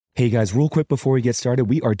Hey guys, real quick before we get started,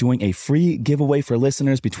 we are doing a free giveaway for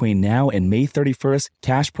listeners between now and May 31st.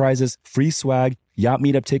 Cash prizes, free swag, yacht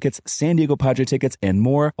meetup tickets, San Diego Padre tickets, and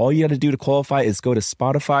more. All you got to do to qualify is go to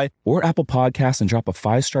Spotify or Apple Podcasts and drop a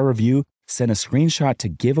 5-star review. Send a screenshot to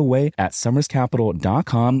giveaway at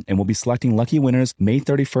summerscapital.com, and we'll be selecting lucky winners May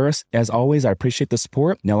 31st. As always, I appreciate the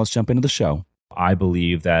support. Now let's jump into the show. I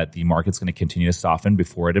believe that the market's going to continue to soften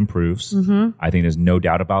before it improves. I think there's no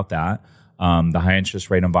doubt about that. The high interest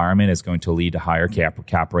rate environment is going to lead to higher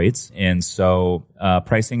cap rates. And so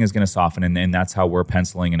pricing is going to soften, and that's how we're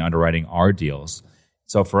penciling and underwriting our deals.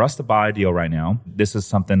 So for us to buy a deal right now, this is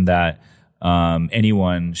something that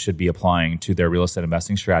anyone should be applying to their real estate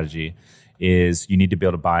investing strategy. Is you need to be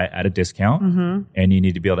able to buy at a discount, and you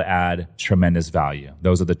need to be able to add tremendous value.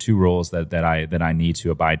 Those are the two rules that I need to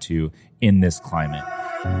abide to in this climate.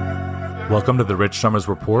 Welcome to the Rich Summers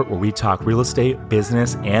Report, where we talk real estate,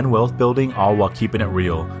 business, and wealth building, all while keeping it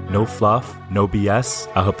real. No fluff, no BS.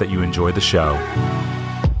 I hope that you enjoy the show.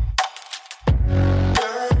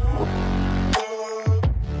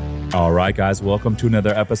 All right, guys, welcome to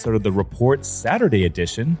another episode of the Report Saturday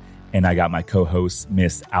edition. And I got my co-host,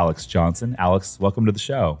 Miss Alex Johnson. Alex, welcome to the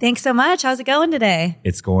show. Thanks so much. How's it going today?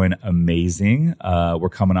 It's going amazing. We're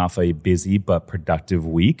coming off a busy but productive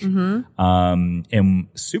week. And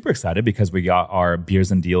super excited because we got our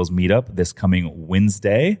Beers and Deals meetup this coming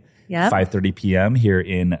Wednesday, 5:30 p.m. here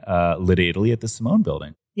in Lida, Italy at the Simone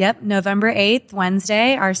Building. Yep, November 8th,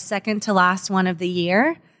 Wednesday, our second to last one of the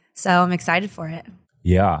year. So I'm excited for it.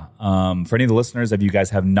 Yeah. For any of the listeners, if you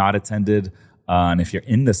guys have not attended, and if you're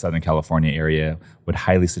in the Southern California area, would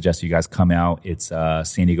highly suggest you guys come out. It's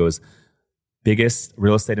San Diego's biggest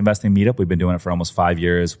real estate investing meetup. We've been doing it for almost 5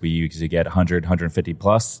 years. We usually get 100, 150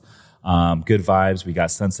 plus. Good vibes. We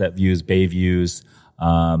got sunset views, bay views.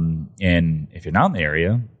 And if you're not in the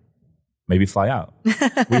area, maybe fly out.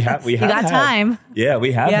 We got time. Yeah,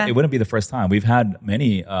 we have. Yeah. It wouldn't be the first time. We've had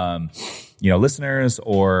many listeners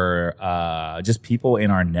or just people in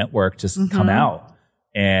our network just come out.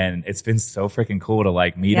 And it's been so freaking cool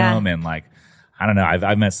to meet them and I don't know.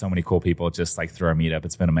 I've met so many cool people just through our meetup.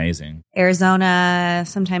 It's been amazing. Arizona,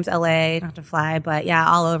 sometimes LA, don't have to fly, but yeah,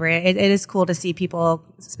 all over it. It is cool to see people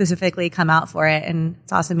specifically come out for it, and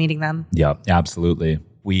it's awesome meeting them. Yeah, absolutely.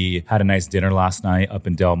 We had a nice dinner last night up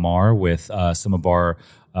in Del Mar with some of our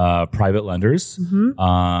private lenders.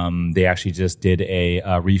 They actually just did a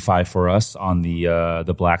refi for us on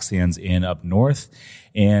the Black Sands Inn up north.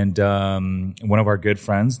 And one of our good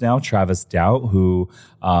friends now, Travis Doubt, who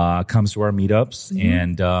comes to our meetups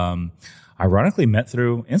and ironically met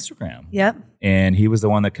through Instagram. Yep. And he was the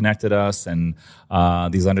one that connected us. And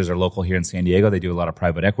these lenders are local here in San Diego. They do a lot of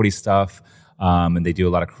private equity stuff. And they do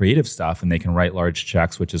a lot of creative stuff, and they can write large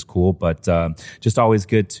checks, which is cool. But just always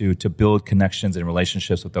good to build connections and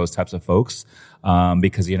relationships with those types of folks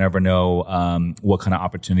because you never know what kind of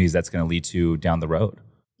opportunities that's going to lead to down the road.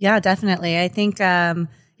 Yeah, definitely. I think,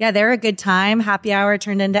 they're a good time. Happy hour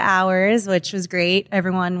turned into hours, which was great.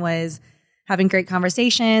 Everyone was having great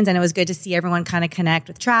conversations, and it was good to see everyone kind of connect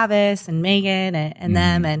with Travis and Megan and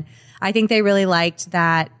them. And I think they really liked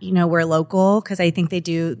that, we're local, because I think they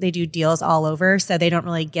do deals all over. So they don't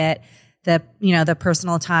really get the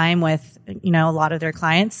personal time with, a lot of their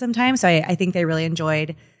clients sometimes. So I think they really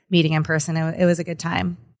enjoyed meeting in person. It was a good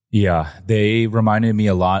time. Yeah, they reminded me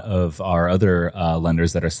a lot of our other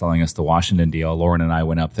lenders that are selling us the Washington deal. Lauren and I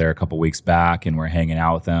went up there a couple weeks back, and we're hanging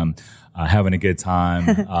out with them, having a good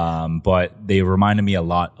time. But they reminded me a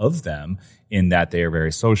lot of them in that they are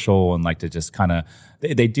very social and like to just kind of,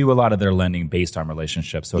 they do a lot of their lending based on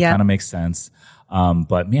relationships. So it kind of makes sense.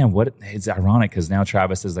 But man, it's ironic because now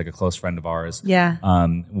Travis is like a close friend of ours. Yeah.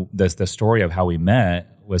 The story of how we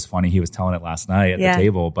met was funny. He was telling it last night at the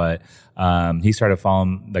table, but he started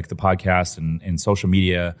following the podcast and social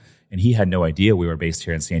media, and he had no idea we were based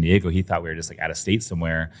here in San Diego. He thought we were just out of state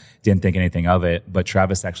somewhere, didn't think anything of it. But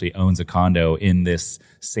Travis actually owns a condo in this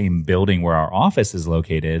same building where our office is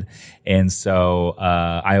located. And so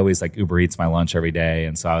I always Uber Eats my lunch every day.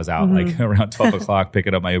 And so I was out around 12 o'clock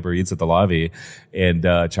picking up my Uber Eats at the lobby. And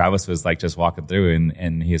Travis was just walking through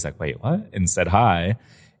and he was like, wait, what? And said hi.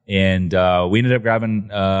 And we ended up grabbing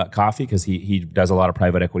coffee because he does a lot of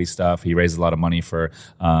private equity stuff. He raises a lot of money for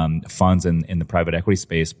funds in the private equity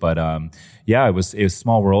space. But it was a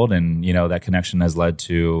small world, and that connection has led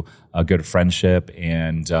to a good friendship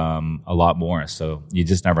and a lot more. So you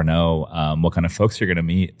just never know what kind of folks you're going to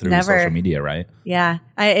meet through social media, right? Yeah,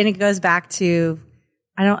 and it goes back to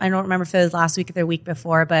I don't remember if it was last week or the week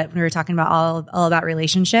before, but when we were talking about all about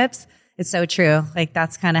relationships, it's so true.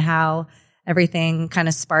 That's kind of how everything kind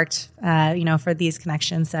of sparked, for these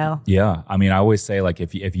connections. So yeah, I mean, I always say like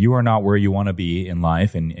if you are not where you want to be in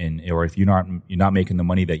life, and or if you're not making the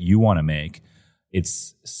money that you want to make,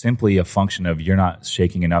 it's simply a function of you're not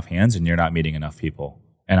shaking enough hands and you're not meeting enough people.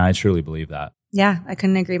 And I truly believe that. Yeah, I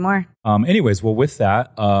couldn't agree more. Anyways, well, with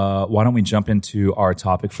that, why don't we jump into our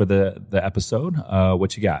topic for the episode?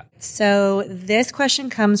 What you got? So this question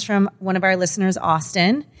comes from one of our listeners,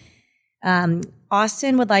 Austin.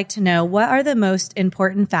 Austin would like to know, what are the most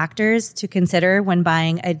important factors to consider when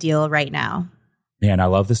buying a deal right now? Man, I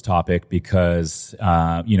love this topic because,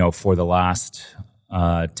 for the last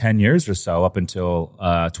 10 years or so, up until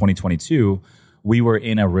 2022, we were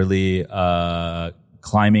in a really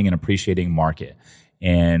climbing and appreciating market.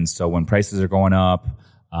 And so when prices are going up,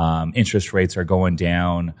 interest rates are going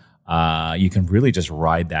down, you can really just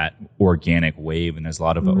ride that organic wave. And there's a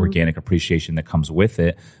lot of organic appreciation that comes with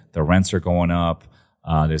it. The rents are going up.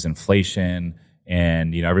 There's inflation.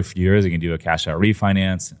 And, every few years you can do a cash out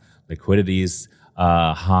refinance. Liquidity's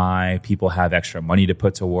high. People have extra money to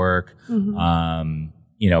put to work. People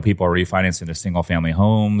are refinancing their single family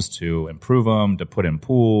homes to improve them, to put in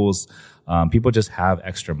pools. People just have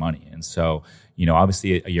extra money. And so,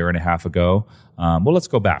 obviously a year and a half ago, let's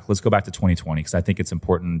go back. Let's go back to 2020 because I think it's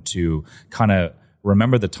important to kind of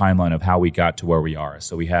remember the timeline of how we got to where we are.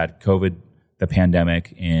 So we had COVID, the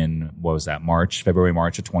pandemic in, February,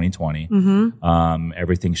 March of 2020.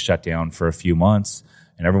 Everything shut down for a few months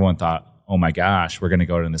and everyone thought, oh my gosh, we're going to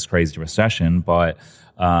go into this crazy recession. But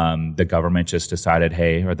the government just decided,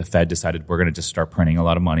 or the Fed decided we're going to just start printing a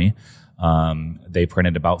lot of money. They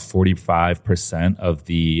printed about 45% of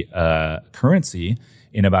the currency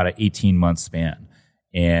in about an 18-month span.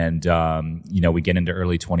 And, we get into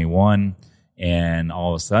early 21 and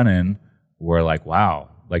all of a sudden we're like, wow,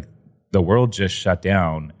 like the world just shut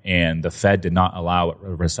down and the Fed did not allow a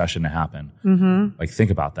recession to happen. Like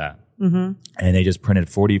think about that. And they just printed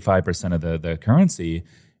 45% of the currency.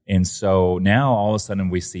 And so now all of a sudden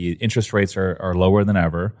we see interest rates are lower than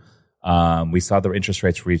ever. We saw the interest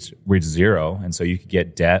rates reach zero. And so you could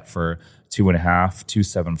get debt for 2.5%,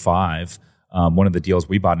 2.75%. One of the deals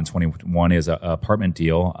we bought in 2021 is an apartment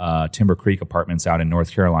deal, Timber Creek Apartments out in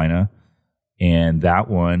North Carolina. And that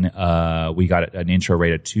one, we got an intro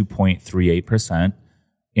rate of 2.38%,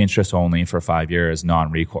 interest only for 5 years,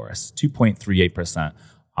 non-recourse. 2.38%.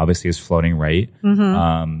 Obviously is floating rate.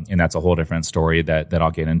 And that's a whole different story that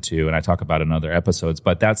I'll get into and I talk about in other episodes.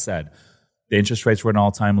 But that said, the interest rates were at an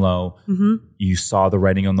all-time low. You saw the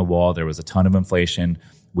writing on the wall. There was a ton of inflation.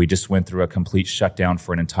 We just went through a complete shutdown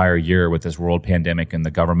for an entire year with this world pandemic, and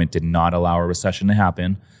the government did not allow a recession to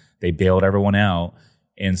happen. They bailed everyone out.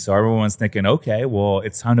 And so everyone's thinking, okay, well,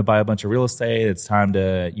 it's time to buy a bunch of real estate. It's time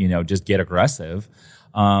to, just get aggressive.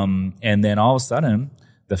 And then all of a sudden,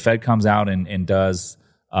 the Fed comes out and does,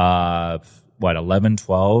 11,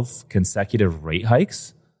 12 consecutive rate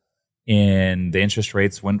hikes. And the interest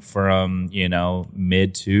rates went from,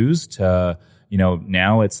 mid twos to,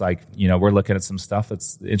 now it's like, we're looking at some stuff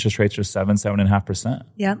that's interest rates are 7.5%.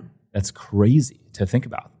 Yeah. That's crazy to think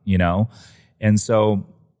about, And so,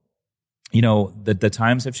 the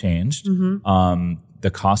times have changed.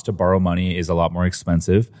 The cost to borrow money is a lot more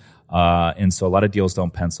expensive. And so a lot of deals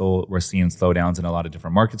don't pencil. We're seeing slowdowns in a lot of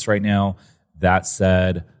different markets right now. That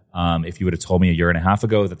said, if you would have told me a year and a half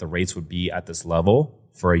ago that the rates would be at this level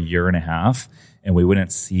for a year and a half and we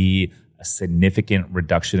wouldn't see a significant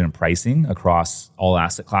reduction in pricing across all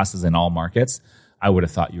asset classes in all markets, I would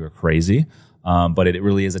have thought you were crazy. But it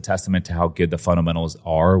really is a testament to how good the fundamentals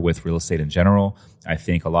are with real estate in general. I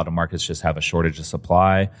think a lot of markets just have a shortage of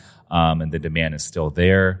supply, and the demand is still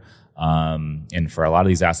there. And for a lot of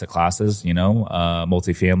these asset classes,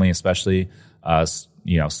 multifamily especially,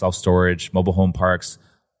 self-storage, mobile home parks,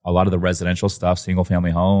 a lot of the residential stuff,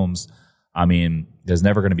 single-family homes, I mean, there's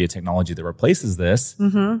never going to be a technology that replaces this,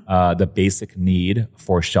 the basic need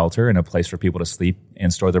for shelter and a place for people to sleep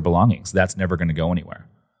and store their belongings. That's never going to go anywhere.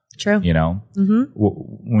 True.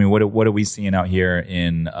 What are we seeing out here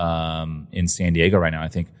in San Diego right now? I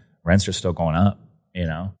think rents are still going up,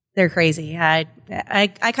 They're crazy. I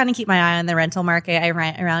kind of keep my eye on the rental market. I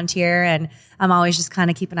rent around here and I'm always just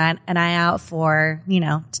kind of keeping an eye out for,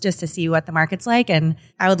 just to see what the market's like. And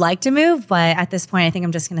I would like to move, but at this point, I think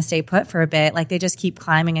I'm just going to stay put for a bit. Like they just keep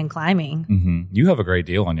climbing and climbing. You have a great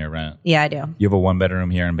deal on your rent. Yeah, I do. You have a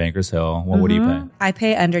 1-bedroom here in Bankers Hill. Well, what do you pay? I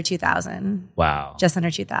pay under $2,000. Wow. Just under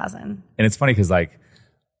 $2,000. And it's funny because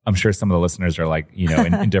I'm sure some of the listeners are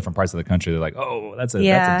in different parts of the country. They're like, oh, that's a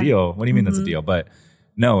deal. What do you mean that's a deal? But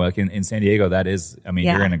no, like in San Diego, that is,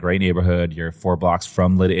 you're in a great neighborhood. You're 4 blocks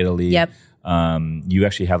from Little Italy. Yep. You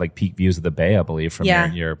actually have peak views of the bay, I believe, from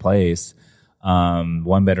your place.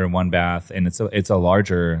 one bedroom, one bath, and it's a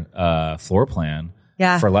larger floor plan.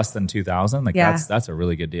 Yeah. For less than $2,000, that's a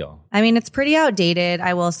really good deal. I mean, it's pretty outdated,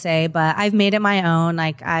 I will say, but I've made it my own.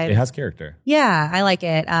 It has character. Yeah, I like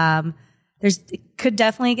it. It could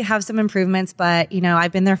definitely have some improvements, but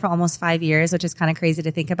I've been there for almost 5 years, which is kind of crazy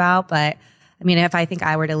to think about. But I mean, if I think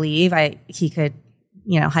I were to leave, he could,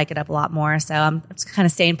 hike it up a lot more. So I'm just kind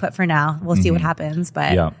of staying put for now. We'll see what happens.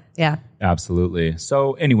 But yeah, absolutely.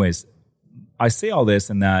 So, anyways, I say all this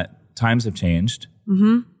in that times have changed.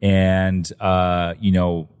 And, in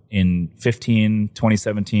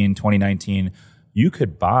 2017, 2019, you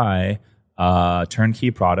could buy a turnkey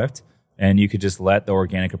product and you could just let the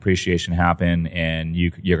organic appreciation happen and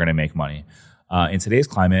you're going to make money. In today's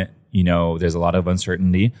climate, there's a lot of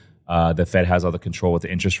uncertainty. The Fed has all the control with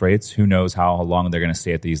the interest rates. Who knows how long they're going to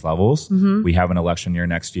stay at these levels? We have an election year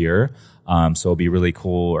next year. So it'll be really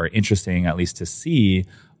cool or interesting at least to see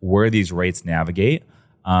where these rates navigate.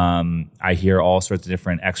 I hear all sorts of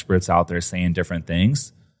different experts out there saying different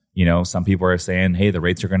things. Some people are saying, hey, the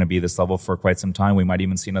rates are going to be this level for quite some time. We might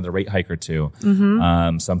even see another rate hike or two.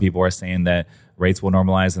 Some people are saying that rates will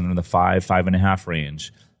normalize in the 5.5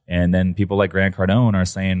 range. And then people like Grant Cardone are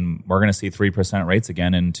saying we're going to see 3% rates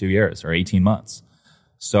again in 2 years or 18 months.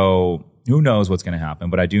 So who knows what's going to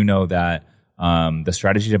happen? But I do know that the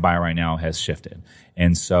strategy to buy right now has shifted.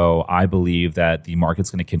 And so I believe that the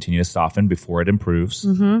market's going to continue to soften before it improves.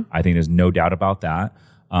 I think there's no doubt about that.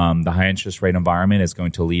 The high interest rate environment is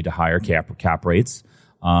going to lead to higher cap rates.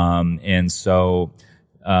 And so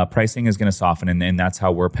pricing is going to soften, and that's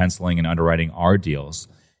how we're penciling and underwriting our deals.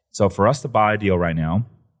 So for us to buy a deal right now,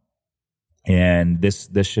 and this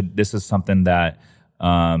is something that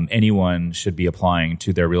anyone should be applying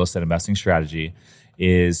to their real estate investing strategy,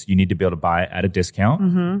 is you need to be able to buy at a discount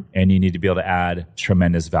and you need to be able to add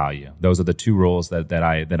tremendous value. Those are the two rules that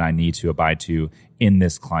I need to abide to in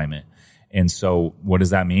this climate. And so what does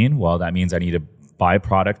that mean? Well, that means I need to buy a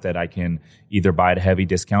product that I can either buy at a heavy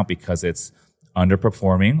discount because it's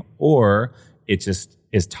underperforming or it just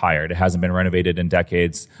is tired. It hasn't been renovated in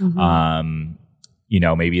decades.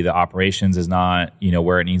 Maybe the operations is not,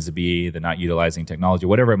 where it needs to be. They're not utilizing technology,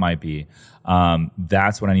 whatever it might be.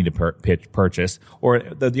 That's what I need to purchase. Or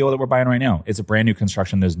the deal that we're buying right now. It's a brand new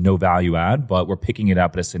construction. There's no value add, but we're picking it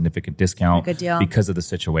up at a significant discount because of the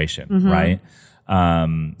situation, right?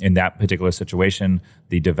 In that particular situation,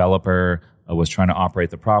 the developer was trying to operate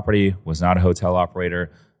the property, was not a hotel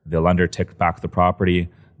operator. The lender took back the property.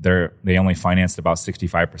 They only financed about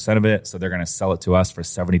 65% of it, so they're going to sell it to us for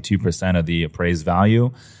 72% of the appraised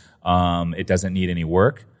value. It doesn't need any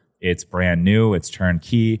work. It's brand new. It's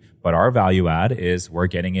turnkey. But our value add is we're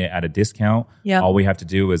getting it at a discount. All we have to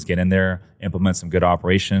do is get in there, implement some good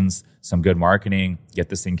operations, some good marketing, get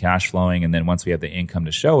this thing cash flowing, and then once we have the income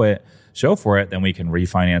to show for it, then we can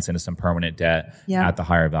refinance into some permanent debt at the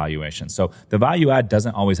higher valuation. So the value add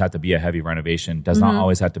doesn't always have to be a heavy renovation, does not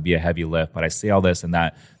always have to be a heavy lift. But I say all this in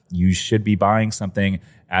that you should be buying something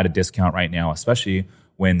at a discount right now, especially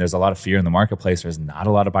when there's a lot of fear in the marketplace. There's not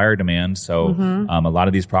a lot of buyer demand. So a lot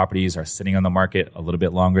of these properties are sitting on the market a little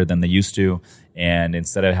bit longer than they used to. And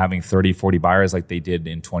instead of having 30, 40 buyers like they did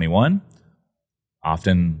in 21,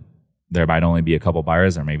 often there might only be a couple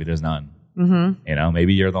buyers or maybe there's none.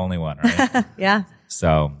 Maybe you're the only one, right?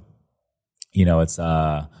 So, it's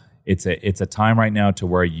a time right now to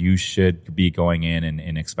where you should be going in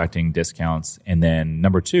and expecting discounts. And then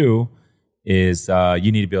number two is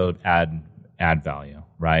you need to be able to add value,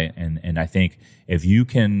 right? And I think if you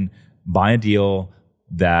can buy a deal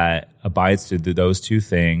that abides to those two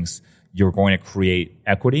things, you're going to create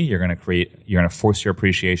equity. You're going to force your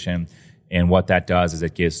appreciation. And what that does is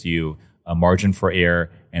it gives you a margin for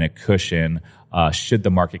error and a cushion should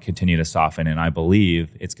the market continue to soften. And I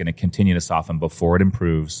believe it's going to continue to soften before it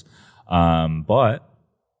improves. But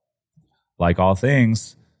like all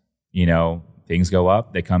things, things go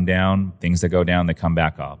up, they come down. Things that go down, they come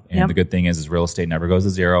back up. And the good thing is real estate never goes to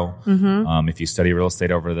zero. If you study real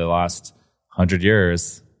estate over the last 100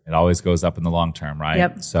 years, it always goes up in the long term,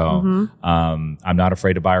 right? So I'm not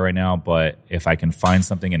afraid to buy right now, but if I can find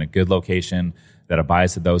something in a good location that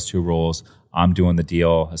abides to those two rules, I'm doing the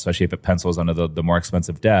deal, especially if it pencils under the more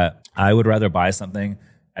expensive debt. I would rather buy something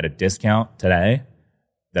at a discount today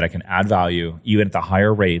that I can add value, even at the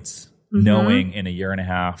higher rates, knowing in a year and a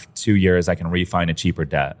half, 2 years, I can refinance a cheaper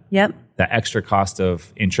debt. The extra cost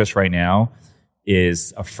of interest right now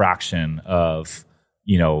is a fraction of,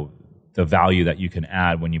 the value that you can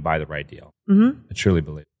add when you buy the right deal. I truly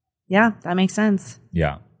believe. Yeah, that makes sense.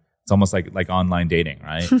 Yeah. It's almost like online dating,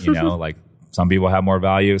 right? Like some people have more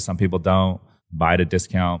value, some people don't. Buy at a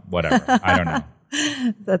discount, whatever. I don't know.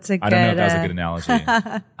 That's a good... I don't know if that was a good analogy.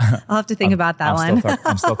 I'll have to think about that one.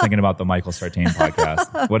 I'm still thinking about the Michael Sartain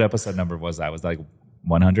podcast. What episode number was that? Was that like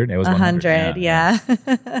 100? It was 100. Yeah.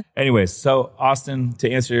 Anyways, so Austin,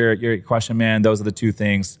 to answer your question, man, those are the two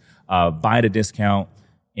things. Buy at a discount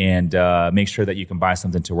and make sure that you can buy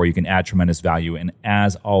something to where you can add tremendous value. And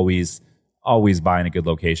as always buy in a good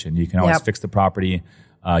location. You can always fix the property.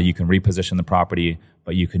 You can reposition the property,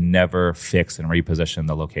 but you can never fix and reposition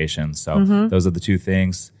the location. So those are the two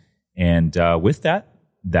things. And with that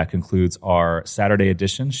concludes our Saturday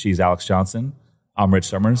edition. She's Alex Johnson. I'm Rich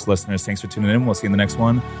Summers. Listeners, thanks for tuning in. We'll see you in the next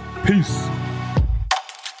one. Peace.